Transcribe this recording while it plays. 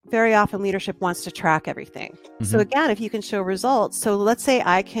very often leadership wants to track everything. So again, if you can show results, so let's say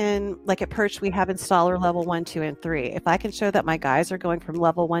I can, like at Perch, we have installer level 1, 2, and 3. If I can show that my guys are going from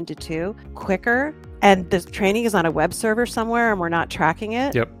level 1 to 2 quicker, and the training is on a web server somewhere and we're not tracking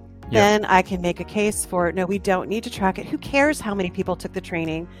it, then I can make a case for, no, we don't need to track it. Who cares how many people took the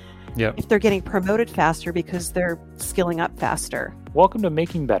training if they're getting promoted faster because they're skilling up faster? Welcome to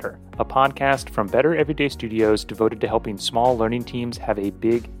Making Better, a podcast from Better Everyday Studios devoted to helping small learning teams have a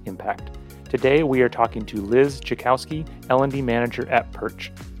big impact. Today, we are talking to Liz Cichowski, L&D Manager at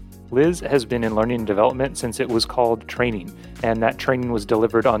Perch. Liz has been in learning and development since it was called training, and that training was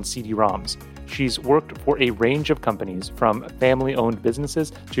delivered on CD-ROMs. She's worked for a range of companies, from family-owned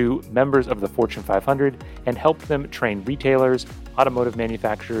businesses to members of the Fortune 500, and helped them train retailers, automotive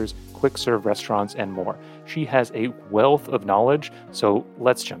manufacturers, quick-serve restaurants, and more. She has a wealth of knowledge, so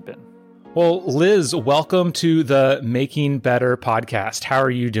let's jump in. Well, Liz, welcome to the Making Better podcast. How are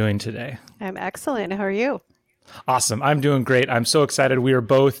you doing today? I'm excellent. How are you? Awesome. I'm doing great. I'm so excited. We are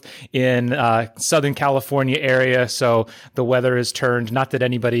both in Southern California area, so the weather has turned. Not that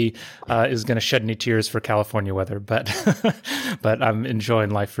anybody is going to shed any tears for California weather, but but I'm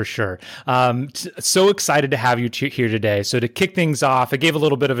enjoying life for sure. So excited to have you here today. So to kick things off, I gave a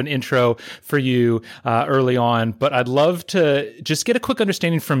little bit of an intro for you early on, but I'd love to just get a quick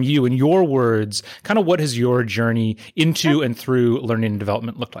understanding from you in your words, kind of what has your journey into and through learning and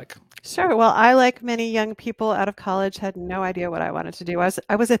development looked like? Sure. Well, I, like many young people out of college, had no idea what I wanted to do.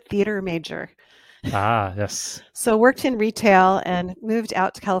 I was a theater major. Ah, yes. So worked in retail and moved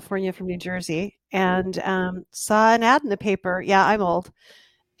out to California from New Jersey and saw an ad in the paper. Yeah, I'm old.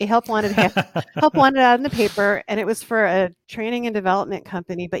 A help wanted ad in the paper, and it was for a training and development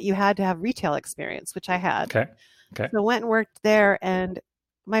company, but you had to have retail experience, which I had. Okay. So went and worked there, and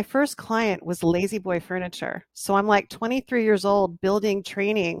my first client was Lazy Boy Furniture. So I'm like 23 years old building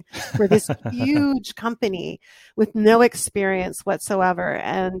training for this huge company with no experience whatsoever.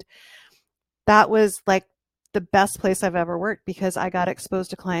 And that was like the best place I've ever worked because I got exposed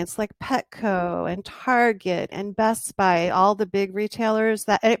to clients like Petco and Target and Best Buy, all the big retailers,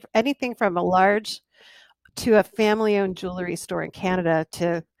 that anything from a large to a family-owned jewelry store in Canada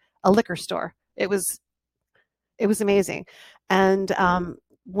to a liquor store. It was amazing. And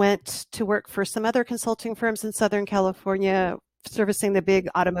went to work for some other consulting firms in Southern California, servicing the big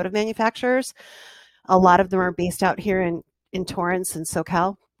automotive manufacturers. A lot of them are based out here in Torrance and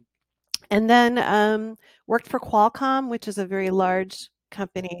SoCal. And then worked for Qualcomm, which is a very large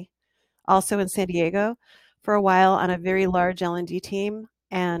company, also in San Diego, for a while on a very large L&D team,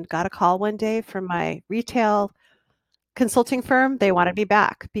 and got a call one day from my retail consulting firm. They wanted me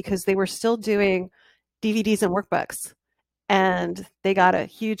back because they were still doing DVDs and workbooks. And they got a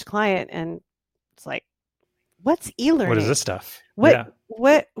huge client, and it's like, what's e-learning? What is this stuff? What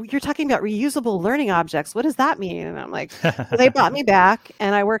you're talking about reusable learning objects? What does that mean? And I'm like, so they brought me back,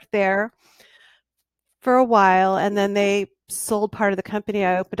 and I worked there for a while, and then they sold part of the company.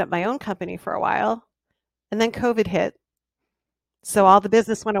 I opened up my own company for a while, and then COVID hit, so all the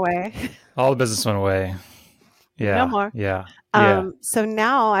business went away. Yeah. No more. Yeah. So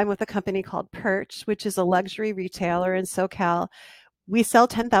now I'm with a company called Perch, which is a luxury retailer in SoCal. We sell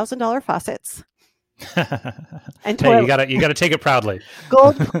 $10,000 faucets. And hey, you gotta take it proudly.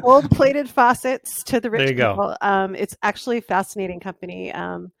 Gold-plated faucets to the rich people. Go. It's actually a fascinating company.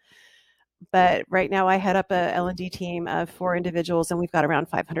 But right now I head up a L&D team of 4 individuals, and we've got around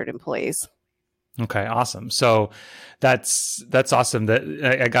 500 employees. Okay, awesome. So that's awesome. That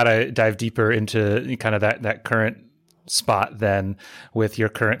I gotta dive deeper into kind of that current spot then with your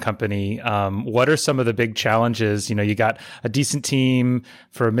current company. What are some of the big challenges? You know, you got a decent team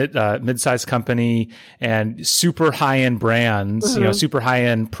for a mid-sized company and super high-end brands, super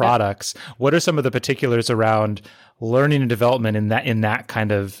high-end products. Yeah. What are some of the particulars around learning and development in that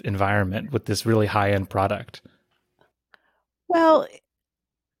kind of environment with this really high-end product? Well,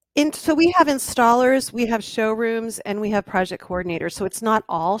 so we have installers, we have showrooms, and we have project coordinators. So it's not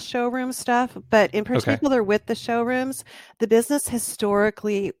all showroom stuff, but in particular with the showrooms, the business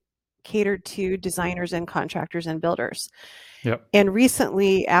historically catered to designers and contractors and builders. Yep. And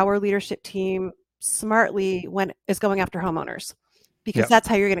recently, our leadership team smartly is going after homeowners because that's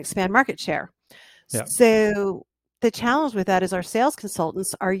how you're going to expand market share. Yep. So the challenge with that is our sales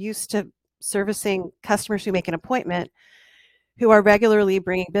consultants are used to servicing customers who make an appointment, who are regularly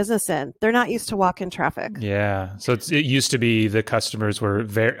bringing business in. They're not used to walk-in traffic. Yeah. So it used to be the customers were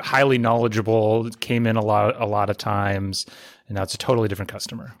very highly knowledgeable, came in a lot of times, and now it's a totally different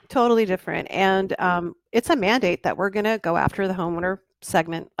customer. Totally different. And it's a mandate that we're going to go after the homeowner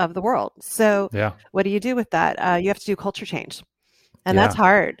segment of the world. So what do you do with that? You have to do culture change. and that's Yeah.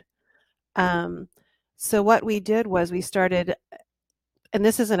 hard. Um, so what we did was we started, and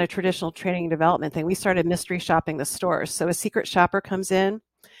this isn't a traditional training and development thing. We started mystery shopping the stores. So a secret shopper comes in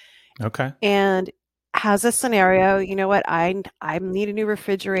Okay. and has a scenario. You know what? I need a new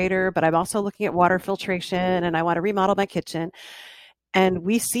refrigerator, but I'm also looking at water filtration, and I want to remodel my kitchen. And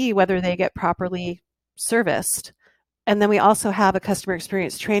we see whether they get properly serviced. And then we also have a customer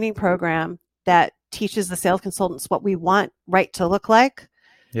experience training program that teaches the sales consultants what we want right to look like.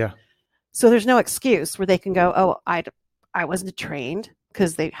 Yeah. So there's no excuse where they can go, oh, I wasn't trained,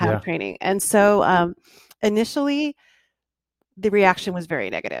 because they have Yeah. training. And so initially, the reaction was very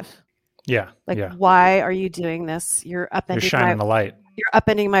negative. Yeah. Like, Yeah. why are you doing this? You're shining the light. You're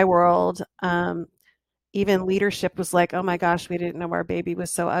upending my world. Even leadership was like, oh my gosh, we didn't know our baby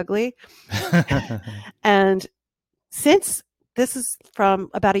was so ugly. And since this is from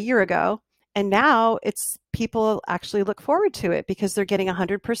about a year ago, and now it's people actually look forward to it because they're getting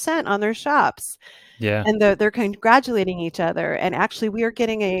 100% on their shops. Yeah. And they're congratulating each other. And actually, we are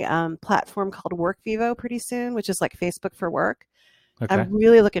getting a platform called WorkVivo pretty soon, which is like Facebook for work. Okay. I'm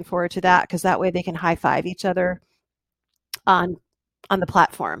really looking forward to that, because that way they can high five each other on the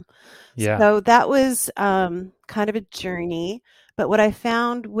platform. Yeah. So that was kind of a journey. But what I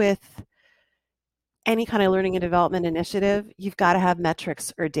found with any kind of learning and development initiative, you've got to have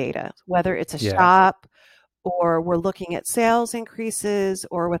metrics or data, whether it's a Yeah. shop, or we're looking at sales increases,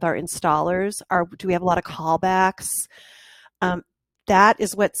 or with our installers, do we have a lot of callbacks? That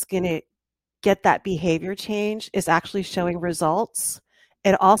is what's going to get that behavior change, is actually showing results.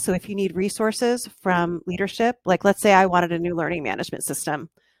 And also, if you need resources from leadership, like let's say I wanted a new learning management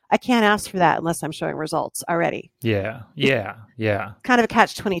system, I can't ask for that unless I'm showing results already. Yeah. Yeah. Yeah. Kind of a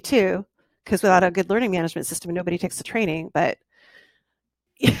catch-22, because without a good learning management system, nobody takes the training. But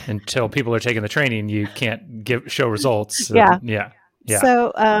Until people are taking the training, you can't show results. yeah. Yeah. Yeah.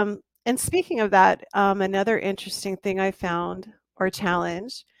 So, and speaking of that, another interesting thing I found, or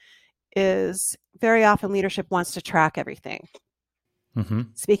challenge, is very often leadership wants to track everything. Mm-hmm.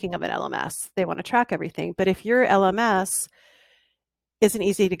 Speaking of an LMS, they want to track everything. But if your LMS isn't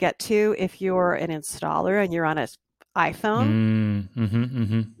easy to get to, if you're an installer and you're on an iPhone, Mm-hmm.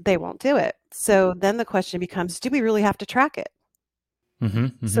 Mm-hmm. they won't do it. So then the question becomes, do we really have to track it? Mm-hmm.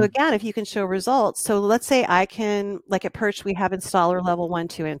 Mm-hmm. So again, if you can show results, so let's say I can, like at Perch, we have installer level 1,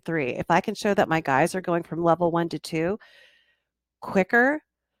 2, and 3. If I can show that my guys are going from level 1 to 2 quicker,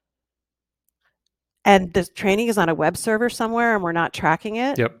 and the training is on a web server somewhere and we're not tracking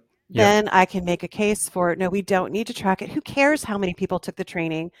it, Yep. then I can make a case for, no, we don't need to track it. Who cares how many people took the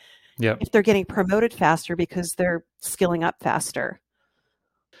training Yep. if they're getting promoted faster because they're skilling up faster?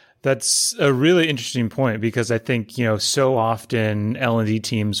 That's a really interesting point, because I think, so often L&D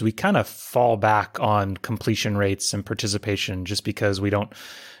teams, we kind of fall back on completion rates and participation just because we don't,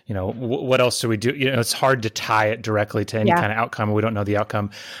 what else do we do? It's hard to tie it directly to any kind of outcome. We don't know the outcome.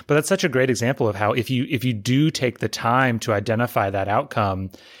 But that's such a great example of how if you do take the time to identify that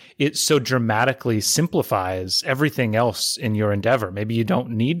outcome, it so dramatically simplifies everything else in your endeavor. Maybe you don't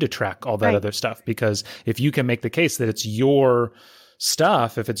need to track all that other stuff, because if you can make the case that it's your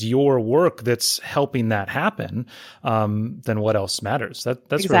stuff, if it's your work that's helping that happen, then what else matters? That's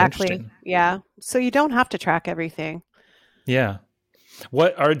exactly. really interesting. Yeah. So you don't have to track everything. Yeah.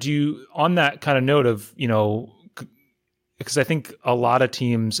 On that kind of note of, because I think a lot of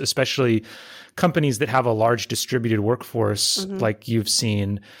teams, especially companies that have a large distributed workforce, like you've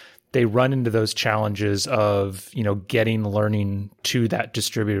seen, they run into those challenges of, getting learning to that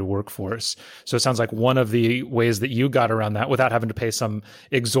distributed workforce. So it sounds like one of the ways that you got around that, without having to pay some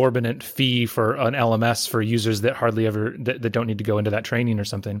exorbitant fee for an LMS for users that hardly ever, that don't need to go into that training or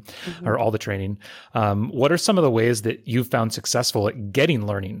something, or all the training. What are some of the ways that you've found successful at getting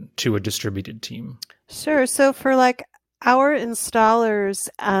learning to a distributed team? Sure. So for like our installers,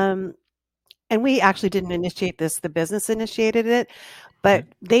 and we actually didn't initiate this, the business initiated it, but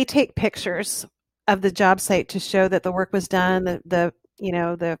they take pictures of the job site to show that the work was done, the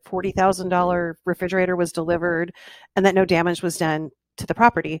 $40,000 refrigerator was delivered, and that no damage was done to the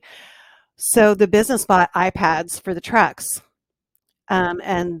property. So the business bought iPads for the trucks.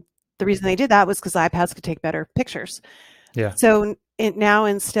 And the reason they did that was because iPads could take better pictures. Yeah. So now,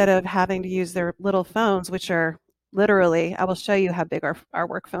 instead of having to use their little phones, which are literally, I will show you how big our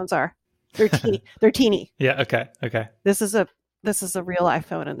work phones are. They're teeny. They're teeny. Yeah. Okay. This is a real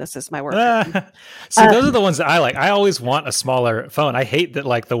iPhone, and this is my work phone. So those are the ones that I like. I always want a smaller phone. I hate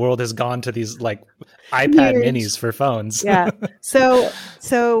that the world has gone to these iPad minis for phones. Yeah.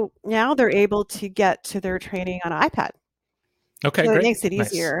 So now they're able to get to their training on iPad. Okay, so great. It makes it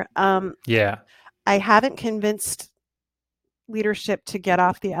easier. Yeah. I haven't convinced leadership to get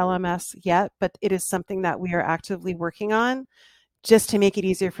off the LMS yet, but it is something that we are actively working on just to make it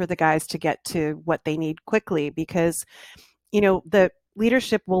easier for the guys to get to what they need quickly, because, the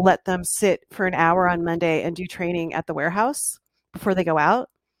leadership will let them sit for an hour on Monday and do training at the warehouse before they go out.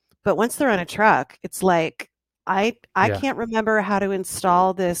 But once they're on a truck, it's like, I Yeah. can't remember how to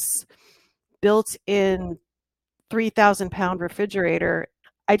install this built-in 3,000-pound refrigerator.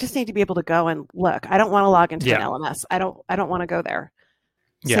 I just need to be able to go and look. I don't want to log into an Yeah. LMS. I don't want to go there.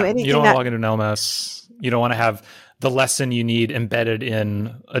 So Yeah. You anything don't want to that, log into an LMS. You don't want to have the lesson you need embedded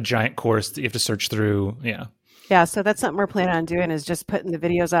in a giant course that you have to search through. Yeah. yeah, so that's something we're planning on doing, is just putting the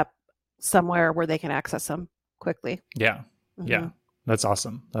videos up somewhere where they can access them quickly. Yeah. Hmm. Yeah. That's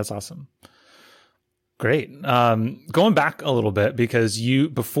awesome. That's awesome. Great. Going back a little bit, because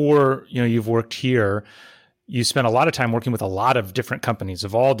before you've worked here, you spent a lot of time working with a lot of different companies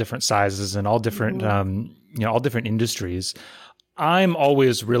of all different sizes and all different, Hmm. all different industries. I'm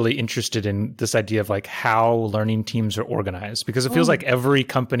always really interested in this idea of like how learning teams are organized, because it feels like every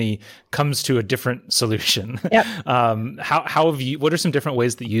company comes to a different solution. Yep. What are some different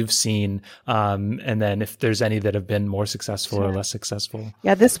ways that you've seen? And then if there's any that have been more successful or Sure. less successful.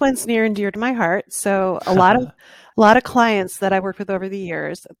 Yeah, this one's near and dear to my heart. So a lot of clients that I worked with over the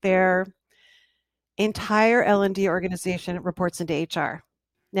years, their entire L&D organization reports into HR.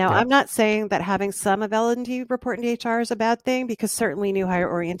 Now, I'm Yep. not saying that having some of L&D report into HR is a bad thing, because certainly new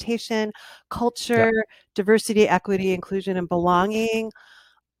hire orientation, culture, Yep. diversity, equity, inclusion, and belonging,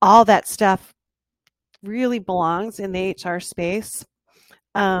 all that stuff really belongs in the HR space.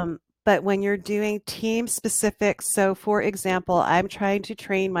 But when you're doing team specific, so for example, I'm trying to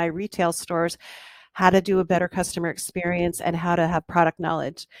train my retail stores how to do a better customer experience and how to have product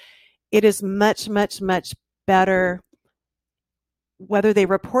knowledge. It is much, much, much better whether they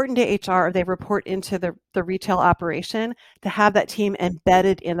report into HR or they report into the retail operation, to have that team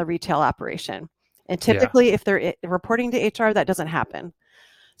embedded in the retail operation. And Yeah. typically, if they're reporting to HR, that doesn't happen.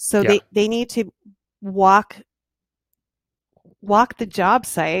 So Yeah. they need to walk the job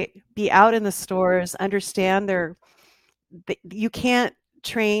site, be out in the stores, understand you can't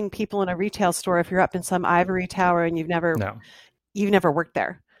train people in a retail store if you're up in some ivory tower and No. you've never worked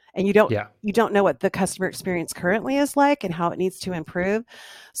there, and Yeah. you don't know what the customer experience currently is like and how it needs to improve.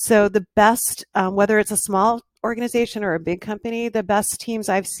 So the best, whether it's a small organization or a big company, the best teams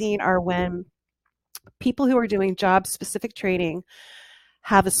I've seen are when people who are doing job specific training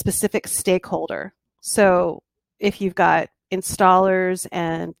have a specific stakeholder. So if you've got installers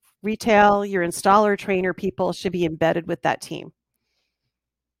and retail, your installer trainer people should be embedded with that team.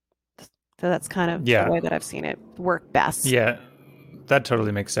 So that's kind of the Yeah. way that I've seen it work best. Yeah. That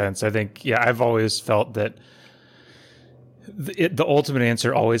totally makes sense. I think, yeah, I've always felt that the ultimate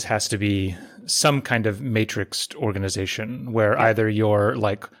answer always has to be some kind of matrixed organization where Yep. either you're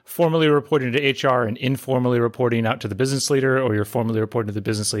like formally reporting to HR and informally reporting out to the business leader, or you're formally reporting to the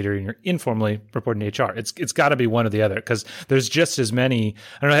business leader and you're informally reporting to HR. It's got to be one or the other, because there's just as many.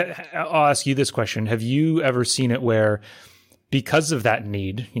 I don't know. I'll ask you this question. Have you ever seen it where, because of that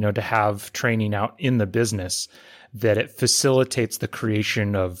need, to have training out in the business, that it facilitates the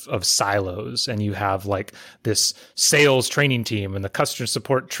creation of silos, and you have like this sales training team and the customer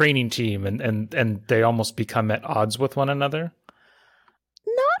support training team, and they almost become at odds with one another?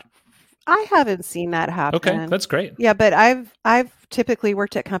 Not, I haven't seen that Okay, happen. that's great. Yeah, but I've typically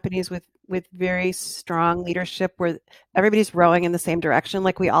worked at companies with very strong leadership where everybody's rowing in the same direction,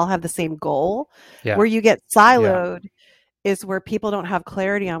 like we all have the same goal. Yeah. Where you get Yeah. siloed is where people don't have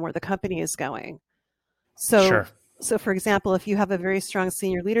clarity on where the company is going. So Sure. so for example, if you have a very strong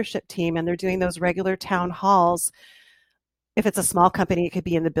senior leadership team and they're doing those regular town halls, if it's a small company, it could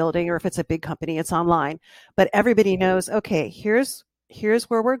be in the building, or if it's a big company, it's online. But everybody knows, okay, here's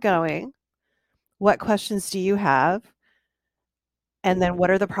where we're going. What questions do you have? And then what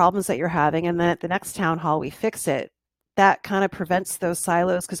are the problems that you're having? And then at the next town hall, we fix it. That kind of prevents those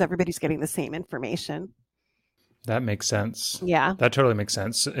silos because everybody's getting the same information. That makes sense. Yeah. That totally makes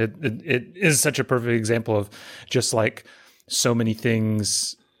sense. It is such a perfect example of just like so many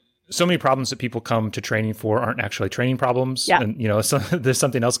things, so many problems that people come to training for aren't actually training problems. Yeah. And, so there's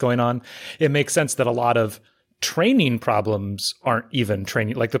something else going on. It makes sense that a lot of training problems aren't even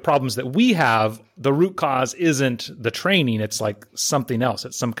training. Like the problems that we have, the root cause isn't the training. It's like something else.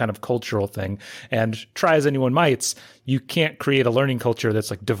 It's some kind of cultural thing. And try as anyone might, you can't create a learning culture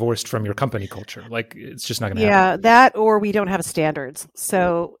that's like divorced from your company culture. Like it's just not going to happen. Yeah, that, or we don't have standards.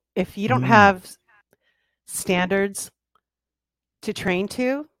 So if you don't Mm. have standards to train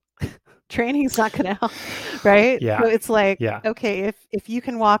to, Training's not going to help, right? So Yeah. it's like, Yeah. okay, if you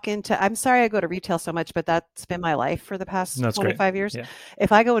can walk into, I'm sorry I go to retail so much, but that's been my life for the past That's great. 25 years. Yeah.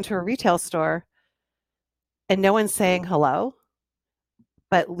 If I go into a retail store and no one's saying hello,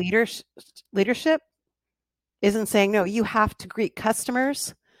 but leadership isn't saying no, you have to greet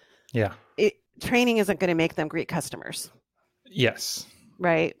customers. Yeah. Training isn't going to make them greet customers, Yes.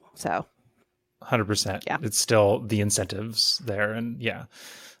 right? So 100%. yeah, It's still the incentives there. And yeah.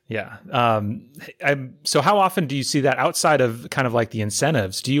 Yeah. So how often do you see that outside of kind of like the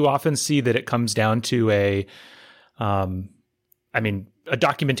incentives? Do you often see that it comes down to a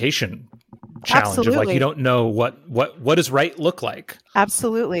documentation challenge of like, you absolutely, don't know what does right look like?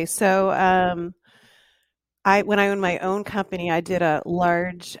 absolutely. So when I owned my own company, I did a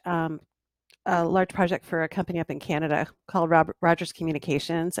large project for a company up in Canada called Rogers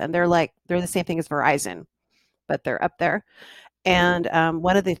Communications, and they're the same thing as Verizon, but they're up there. And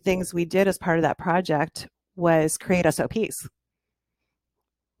one of the things we did as part of that project was create SOPs,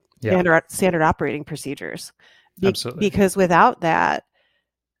 Yeah, standard operating procedures, absolutely. because without that,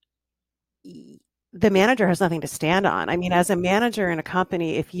 the manager has nothing to stand on. I mean, as a manager in a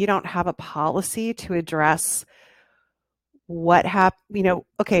company, if you don't have a policy to address what happened,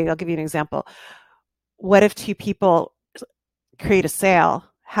 okay, I'll give you an example. What if two people create a sale?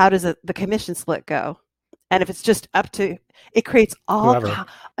 How does the commission split go? And if it's just up to, it creates Whoever.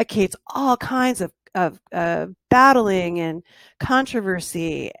 all kinds of battling and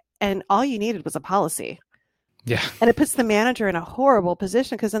controversy. And all you needed was a policy. Yeah. And it puts the manager in a horrible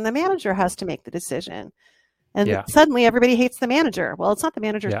position because then the manager has to make the decision. And Yeah. suddenly everybody hates the manager. Well, it's not the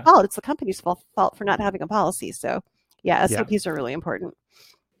manager's Yeah. fault. It's the company's fault for not having a policy. So yeah, Yeah. SOPs are really important.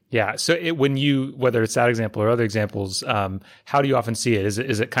 Yeah. So whether it's that example or other examples, how do you often see it?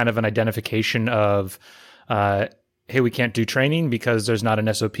 Is it kind of an identification of, hey, we can't do training because there's not an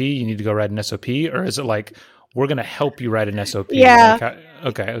SOP. You need to go write an SOP, or is it like we're going to help you write an SOP? Yeah. Like,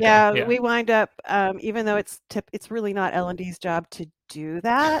 okay. Yeah, Yeah. we wind up, even though it's really not L&D's job to do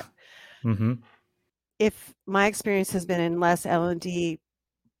that. Mm-hmm. If my experience has been unless L&D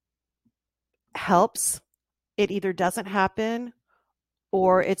helps, it either doesn't happen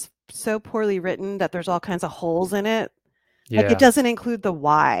or it's so poorly written that there's all kinds of holes in it. Like it Yeah. doesn't include the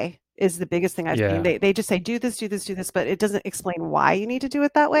why is the biggest thing I've seen. Yeah. They just say do this, do this, do this, but it doesn't explain why you need to do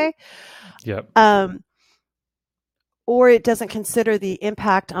it that way. Yep. Or it doesn't consider the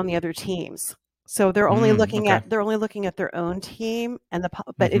impact on the other teams. So they're only looking Okay. at their own team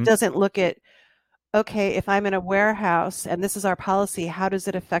but it doesn't look at, okay, if I'm in a warehouse and this is our policy, how does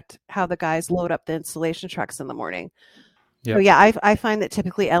it affect how the guys load up the installation trucks in the morning? Yep. So yeah, I find that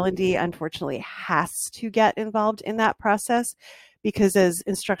typically L&D unfortunately has to get involved in that process because as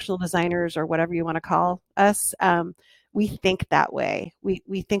instructional designers or whatever you want to call us, we think that way.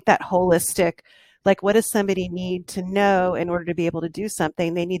 We think that holistic, like what does somebody need to know in order to be able to do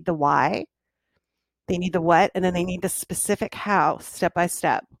something? They need the why, they need the what, and then they need the specific how, step by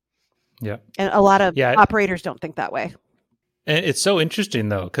step. Yeah. And a lot of operators don't think that way. And it's so interesting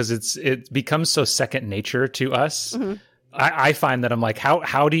though, because it becomes so second nature to us. Mm-hmm. I find that I'm like,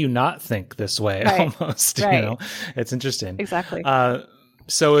 how do you not think this way? Right. Almost, Right. It's interesting. Exactly.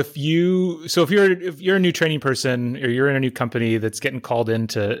 So if you're a new training person or you're in a new company that's getting called in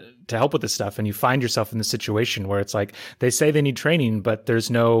to help with this stuff, and you find yourself in the situation where it's like they say they need training, but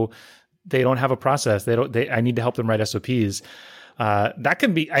they don't have a process. I need to help them write SOPs. That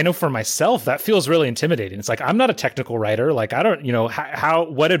can be, I know for myself, that feels really intimidating. It's like, I'm not a technical writer. Like, I don't,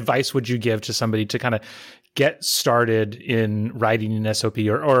 what advice would you give to somebody to kind of get started in writing an SOP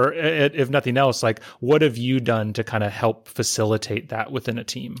or if nothing else, like what have you done to kind of help facilitate that within a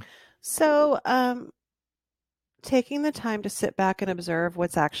team? So, taking the time to sit back and observe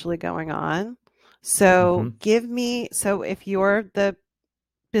what's actually going on. So if you're the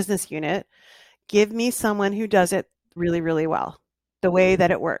business unit, give me someone who does it really, really well, the way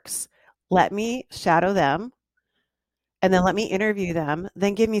that it works. Let me shadow them and then let me interview them.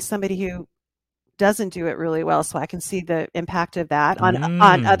 Then give me somebody who doesn't do it really well so I can see the impact of that on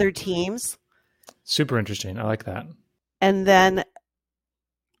other teams. Super interesting. I like that. And then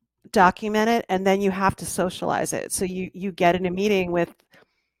document it, and then you have to socialize it. So you get in a meeting with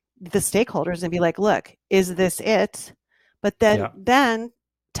the stakeholders and be like, look, is this it? But then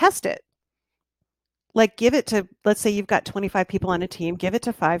test it. Like give it to, let's say you've got 25 people on a team, give it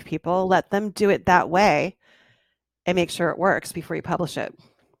to 5 people, let them do it that way and make sure it works before you publish it.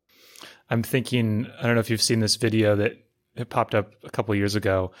 I'm thinking, I don't know if you've seen this video that it popped up a couple of years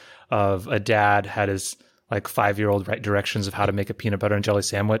ago of a dad had his like 5-year-old right directions of how to make a peanut butter and jelly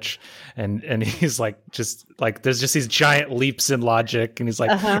sandwich. And he's like, just like, there's just these giant leaps in logic, and he's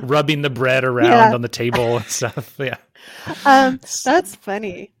like rubbing the bread around on the table and stuff. Yeah. That's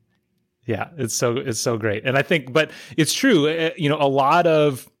funny. Yeah. It's so great. And I think, but it's true, a lot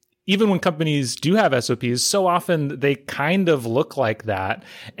of, even when companies do have SOPs, so often they kind of look like that.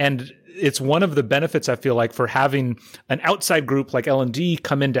 And it's one of the benefits, I feel like, for having an outside group like L&D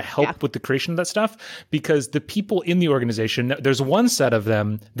come in to help with the creation of that stuff, because the people in the organization, there's one set of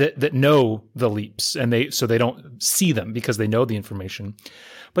them that know the leaps, and they don't see them because they know the information.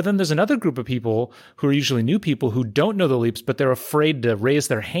 But then there's another group of people who are usually new people who don't know the leaps, but they're afraid to raise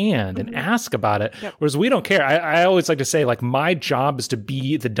their hand and ask about it. Yep. Whereas we don't care. I always like to say, like, my job is to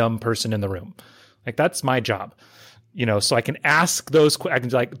be the dumb person in the room. Like, that's my job. So I can ask those. I can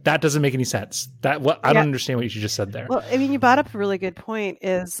be like, that doesn't make any sense. I don't understand what you just said there. Well, I mean, you brought up a really good point.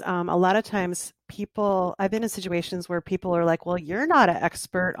 Is a lot of times I've been in situations where people are like, "Well, you're not an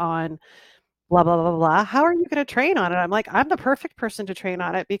expert on blah blah blah blah. How are you going to train on it?" I'm like, "I'm the perfect person to train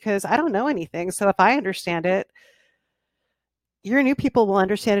on it because I don't know anything. So if I understand it, your new people will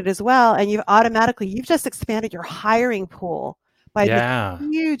understand it as well, and you've just expanded your hiring pool." By a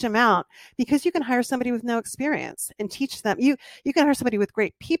huge amount, because you can hire somebody with no experience and teach them. You can hire somebody with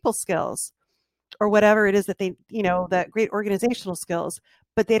great people skills or whatever it is that they, that great organizational skills,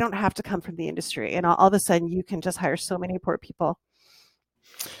 but they don't have to come from the industry. And all of a sudden you can just hire so many poor people.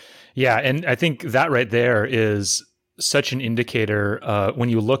 Yeah. And I think that right there is such an indicator when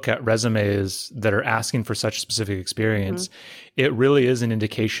you look at resumes that are asking for such specific experience. It really is an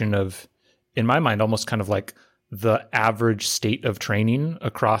indication of, in my mind, almost kind of like the average state of training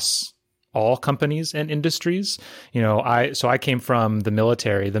across all companies and industries. I came from the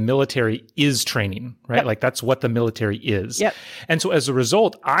military. The military is training, right? Yep. Like, that's what the military is. Yep. And so as a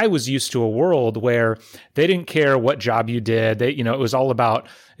result, I was used to a world where they didn't care what job you did. It was all about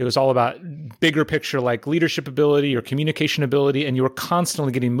bigger picture, like leadership ability or communication ability. And you were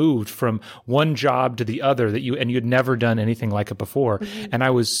constantly getting moved from one job to the other you'd never done anything like it before. And I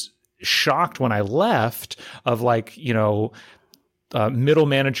was shocked when I left of middle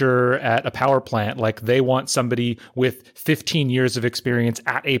manager at a power plant. Like, they want somebody with 15 years of experience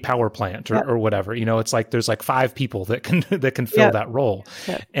at a power plant or whatever. It's like there's like 5 people that can fill that role.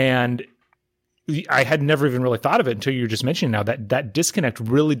 And I had never even really thought of it until you were just mentioning now that disconnect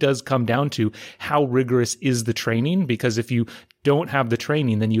really does come down to how rigorous is the training, because if you don't have the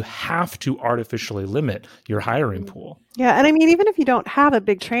training, then you have to artificially limit your hiring pool. Yeah. And I mean, even if you don't have a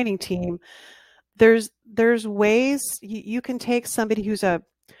big training team, there's ways you can take somebody who's a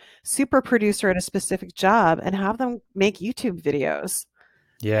super producer at a specific job and have them make YouTube videos.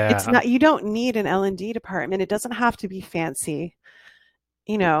 Yeah. It's not, you don't need an L&D department. It doesn't have to be fancy,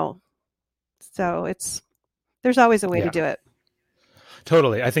 so there's always a way to do it.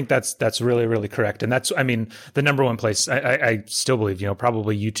 Totally. I think that's really, really correct. And that's, I mean, the number one place I still believe,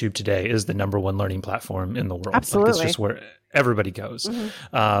 probably YouTube today is the number one learning platform in the world. Absolutely. Like, it's just where everybody goes.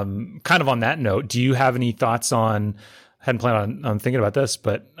 Kind of on that note, do you have any thoughts on, hadn't planned on thinking about this,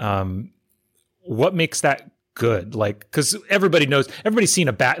 but what makes that good? Like, because everybody's seen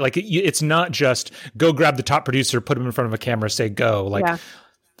it's not just go grab the top producer, put him in front of a camera, say go. Like,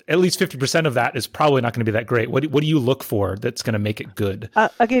 at least 50% of that is probably not going to be that great. What do you look for that's going to make it good?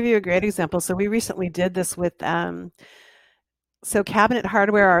 I'll give you a great example. So we recently did this with, so cabinet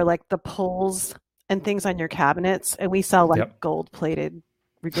hardware are like the pulls and things on your cabinets, and we sell like gold-plated,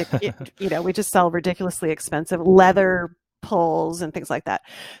 we just sell ridiculously expensive leather pulls and things like that.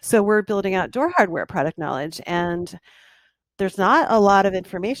 So we're building out door hardware product knowledge, and there's not a lot of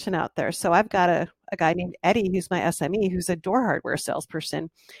information out there. So I've got a guy named Eddie, who's my SME, who's a door hardware salesperson,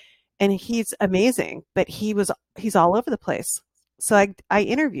 and he's amazing, but he's all over the place. So I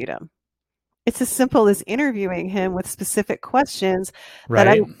interviewed him. It's as simple as interviewing him with specific questions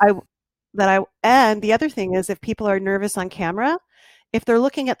and the other thing is, if people are nervous on camera, if they're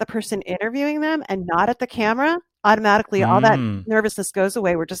looking at the person interviewing them and not at the camera, automatically all that nervousness goes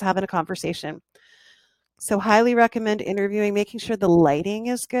away. We're just having a conversation. So highly recommend interviewing, making sure the lighting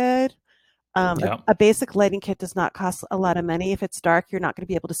is good. A basic lighting kit does not cost a lot of money. If it's dark, you're not going to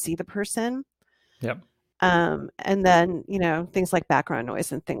be able to see the person. Yep. And then, things like background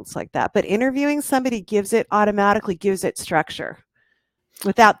noise and things like that. But interviewing somebody automatically gives it structure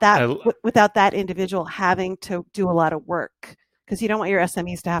without that individual having to do a lot of work, because you don't want your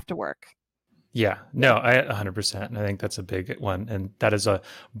SMEs to have to work. Yeah, no, I 100%. And I think that's a big one. And that is a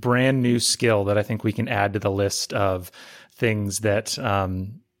brand new skill that I think we can add to the list of things that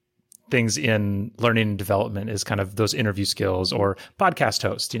things in learning and development is kind of those interview skills or podcast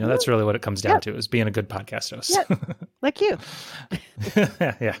host. That's really what it comes down to, is being a good podcast host. Like you.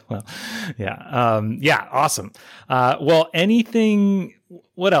 Yeah. Well, yeah. Yeah. Awesome. Well,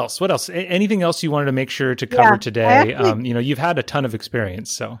 what else? Anything else you wanted to make sure to cover today? You've had a ton of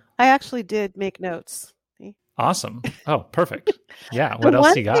experience, so. I actually did make notes. Awesome. Oh, perfect. Yeah. What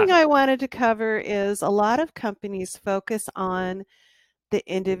else you got? One thing I wanted to cover is a lot of companies focus on the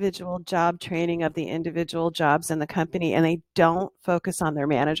individual job training of the individual jobs in the company, and they don't focus on their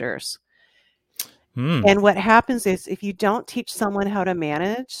managers. And what happens is, if you don't teach someone how to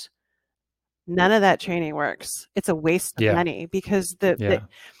manage, none of that training works. It's a waste of money, because the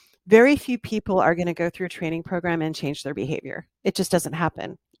very few people are going to go through a training program and change their behavior. It just doesn't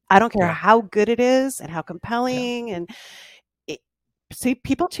happen. I don't care how good it is and how compelling and see,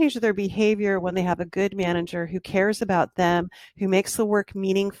 people change their behavior when they have a good manager who cares about them, who makes the work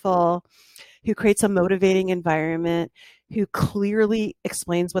meaningful, who creates a motivating environment, who clearly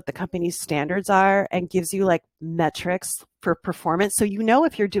explains what the company's standards are and gives you like metrics for performance. So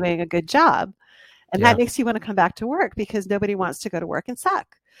if you're doing a good job, and that makes you want to come back to work, because nobody wants to go to work and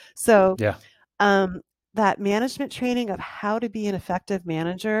suck. So that management training of how to be an effective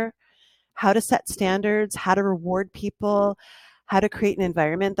manager, how to set standards, how to reward people, how to create an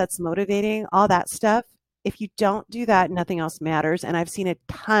environment that's motivating, all that stuff. If you don't do that, nothing else matters. And I've seen a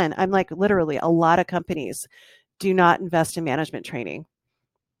ton. I'm like, literally, a lot of companies do not invest in management training.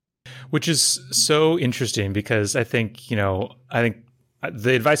 Which is so interesting, because I think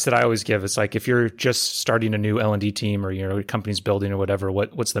the advice that I always give is like, if you're just starting a new L&D team, or your company's building or whatever,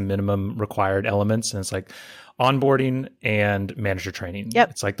 what's the minimum required elements? And it's like onboarding and manager training.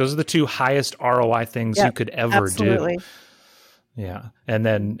 It's like, those are the two highest ROI things you could ever do. Yeah.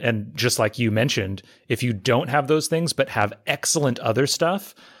 And just like you mentioned, if you don't have those things but have excellent other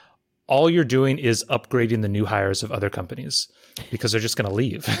stuff, all you're doing is upgrading the new hires of other companies, because they're just going to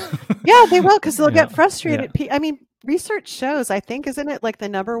leave. Yeah, they will, because they'll get frustrated. I mean, research shows, I think, isn't it, like the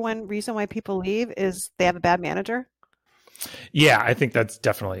number one reason why people leave is they have a bad manager? Yeah, I think that's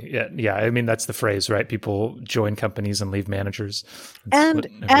definitely it. Yeah, I mean, that's the phrase, right? People join companies and leave managers. And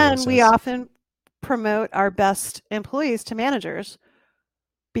we often promote our best employees to managers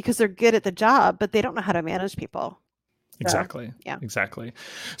because they're good at the job, but they don't know how to manage people. Exactly. Yeah. Exactly.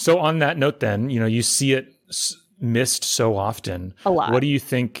 So on that note, then, you see it missed so often. A lot. What do you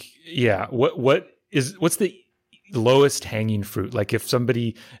think? Yeah. What's the lowest hanging fruit? Like, if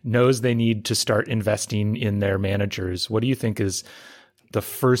somebody knows they need to start investing in their managers, what do you think is the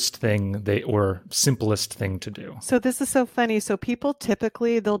first thing or simplest thing to do? So this is so funny. So people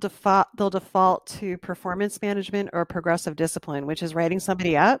typically they'll default to performance management or progressive discipline, which is writing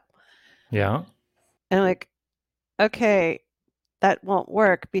somebody up. Yeah. And like, okay, that won't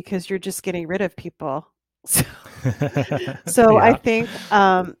work because you're just getting rid of people. So I think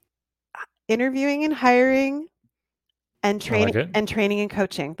interviewing and hiring and training and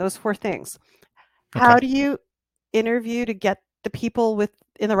coaching, those 4 things. Okay. How do you interview to get the people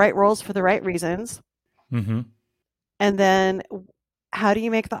in the right roles for the right reasons? Mm-hmm. And then how do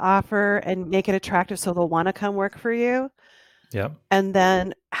you make the offer and make it attractive so they'll want to come work for you? Yeah. And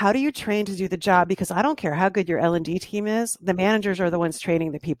then how do you train to do the job? Because I don't care how good your L&D team is, the managers are the ones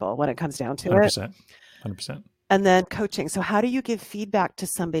training the people when it comes down to 100%. it. 100%. And then coaching. So how do you give feedback to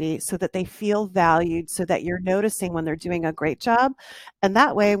somebody so that they feel valued, so that you're noticing when they're doing a great job? And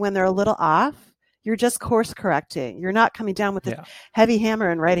that way, when they're a little off, you're just course correcting. You're not coming down with a heavy hammer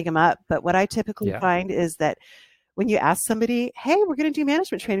and writing them up. But what I typically find is that when you ask somebody, hey, we're going to do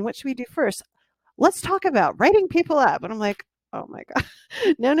management training, what should we do first? Let's talk about writing people up. And I'm like, oh my God.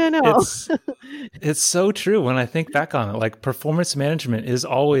 No. It's so true. When I think back on it, like, performance management is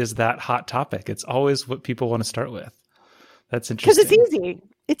always that hot topic. It's always what people want to start with. That's interesting. Because it's easy.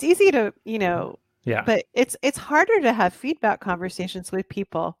 It's easy to, but it's harder to have feedback conversations with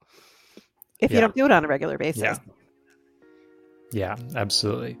people if you don't do it on a regular basis. Yeah,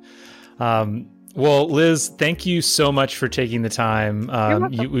 absolutely. Well, Liz, thank you so much for taking the time.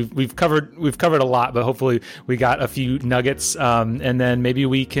 We've covered a lot, but hopefully we got a few nuggets, and then maybe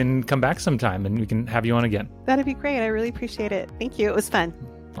we can come back sometime and we can have you on again. That'd be great. I really appreciate it. Thank you. It was fun.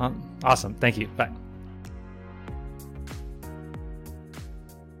 Awesome. Thank you. Bye.